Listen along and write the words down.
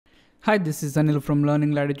Hi, this is Anil from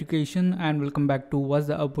Learning Lad Education and welcome back to What's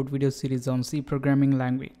the Output video series on C programming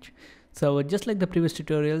language. So just like the previous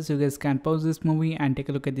tutorials, you guys can pause this movie and take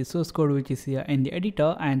a look at the source code which is here in the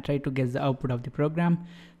editor and try to guess the output of the program.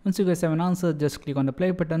 Once you guys have an answer, just click on the play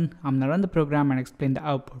button. I'm gonna run the program and explain the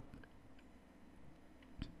output.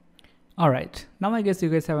 Alright, now I guess you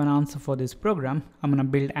guys have an answer for this program. I'm gonna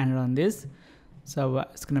build and run this. So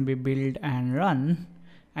it's gonna be build and run,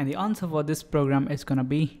 and the answer for this program is gonna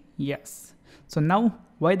be yes. So now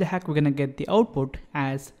why the heck we're gonna get the output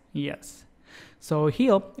as yes? So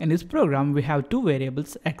here in this program we have two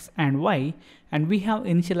variables x and y, and we have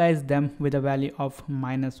initialized them with a value of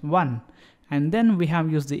 -1, and then we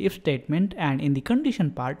have used the if statement, and in the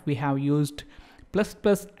condition part we have used plus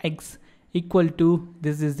plus x equal to,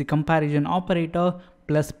 this is the comparison operator,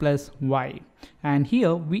 plus plus y, and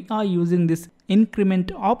here we are using this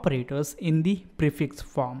increment operators in the prefix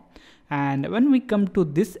form. And when we come to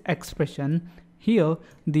this expression here,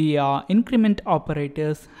 the increment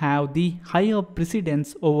operators have the higher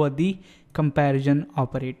precedence over the comparison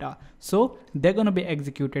operator, so they're going to be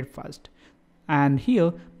executed first. And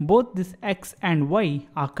here both this x and y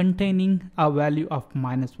are containing a value of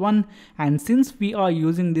 -1, and since we are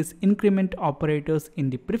using these increment operators in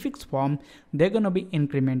the prefix form, they're going to be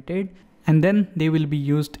incremented and then they will be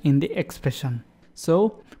used in the expression.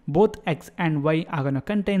 So both x and y are going to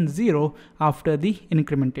contain 0 after the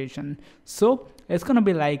incrementation. So it's going to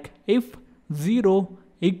be like if 0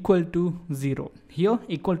 equal to 0. Here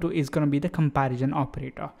equal to is going to be the comparison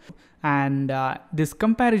operator, and these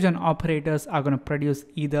comparison operators are going to produce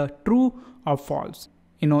either true or false.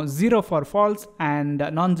 0 for false and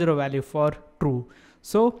non-zero value for true.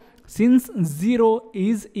 So since 0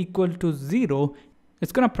 is equal to 0,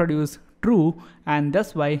 it's going to produce true, and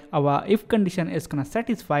that's why our if condition is going to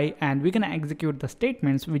satisfy, and we're going to execute the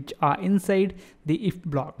statements which are inside the if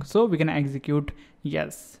block. So we're going to execute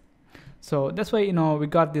yes. So that's why we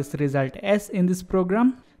got this result S in this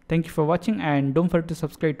program. Thank you for watching, and don't forget to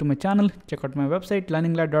subscribe to my channel. Check out my website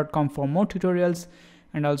learninglad.com for more tutorials,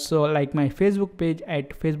 and also like my Facebook page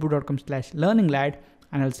at facebook.com/learninglad,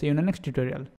 and I'll see you in the next tutorial.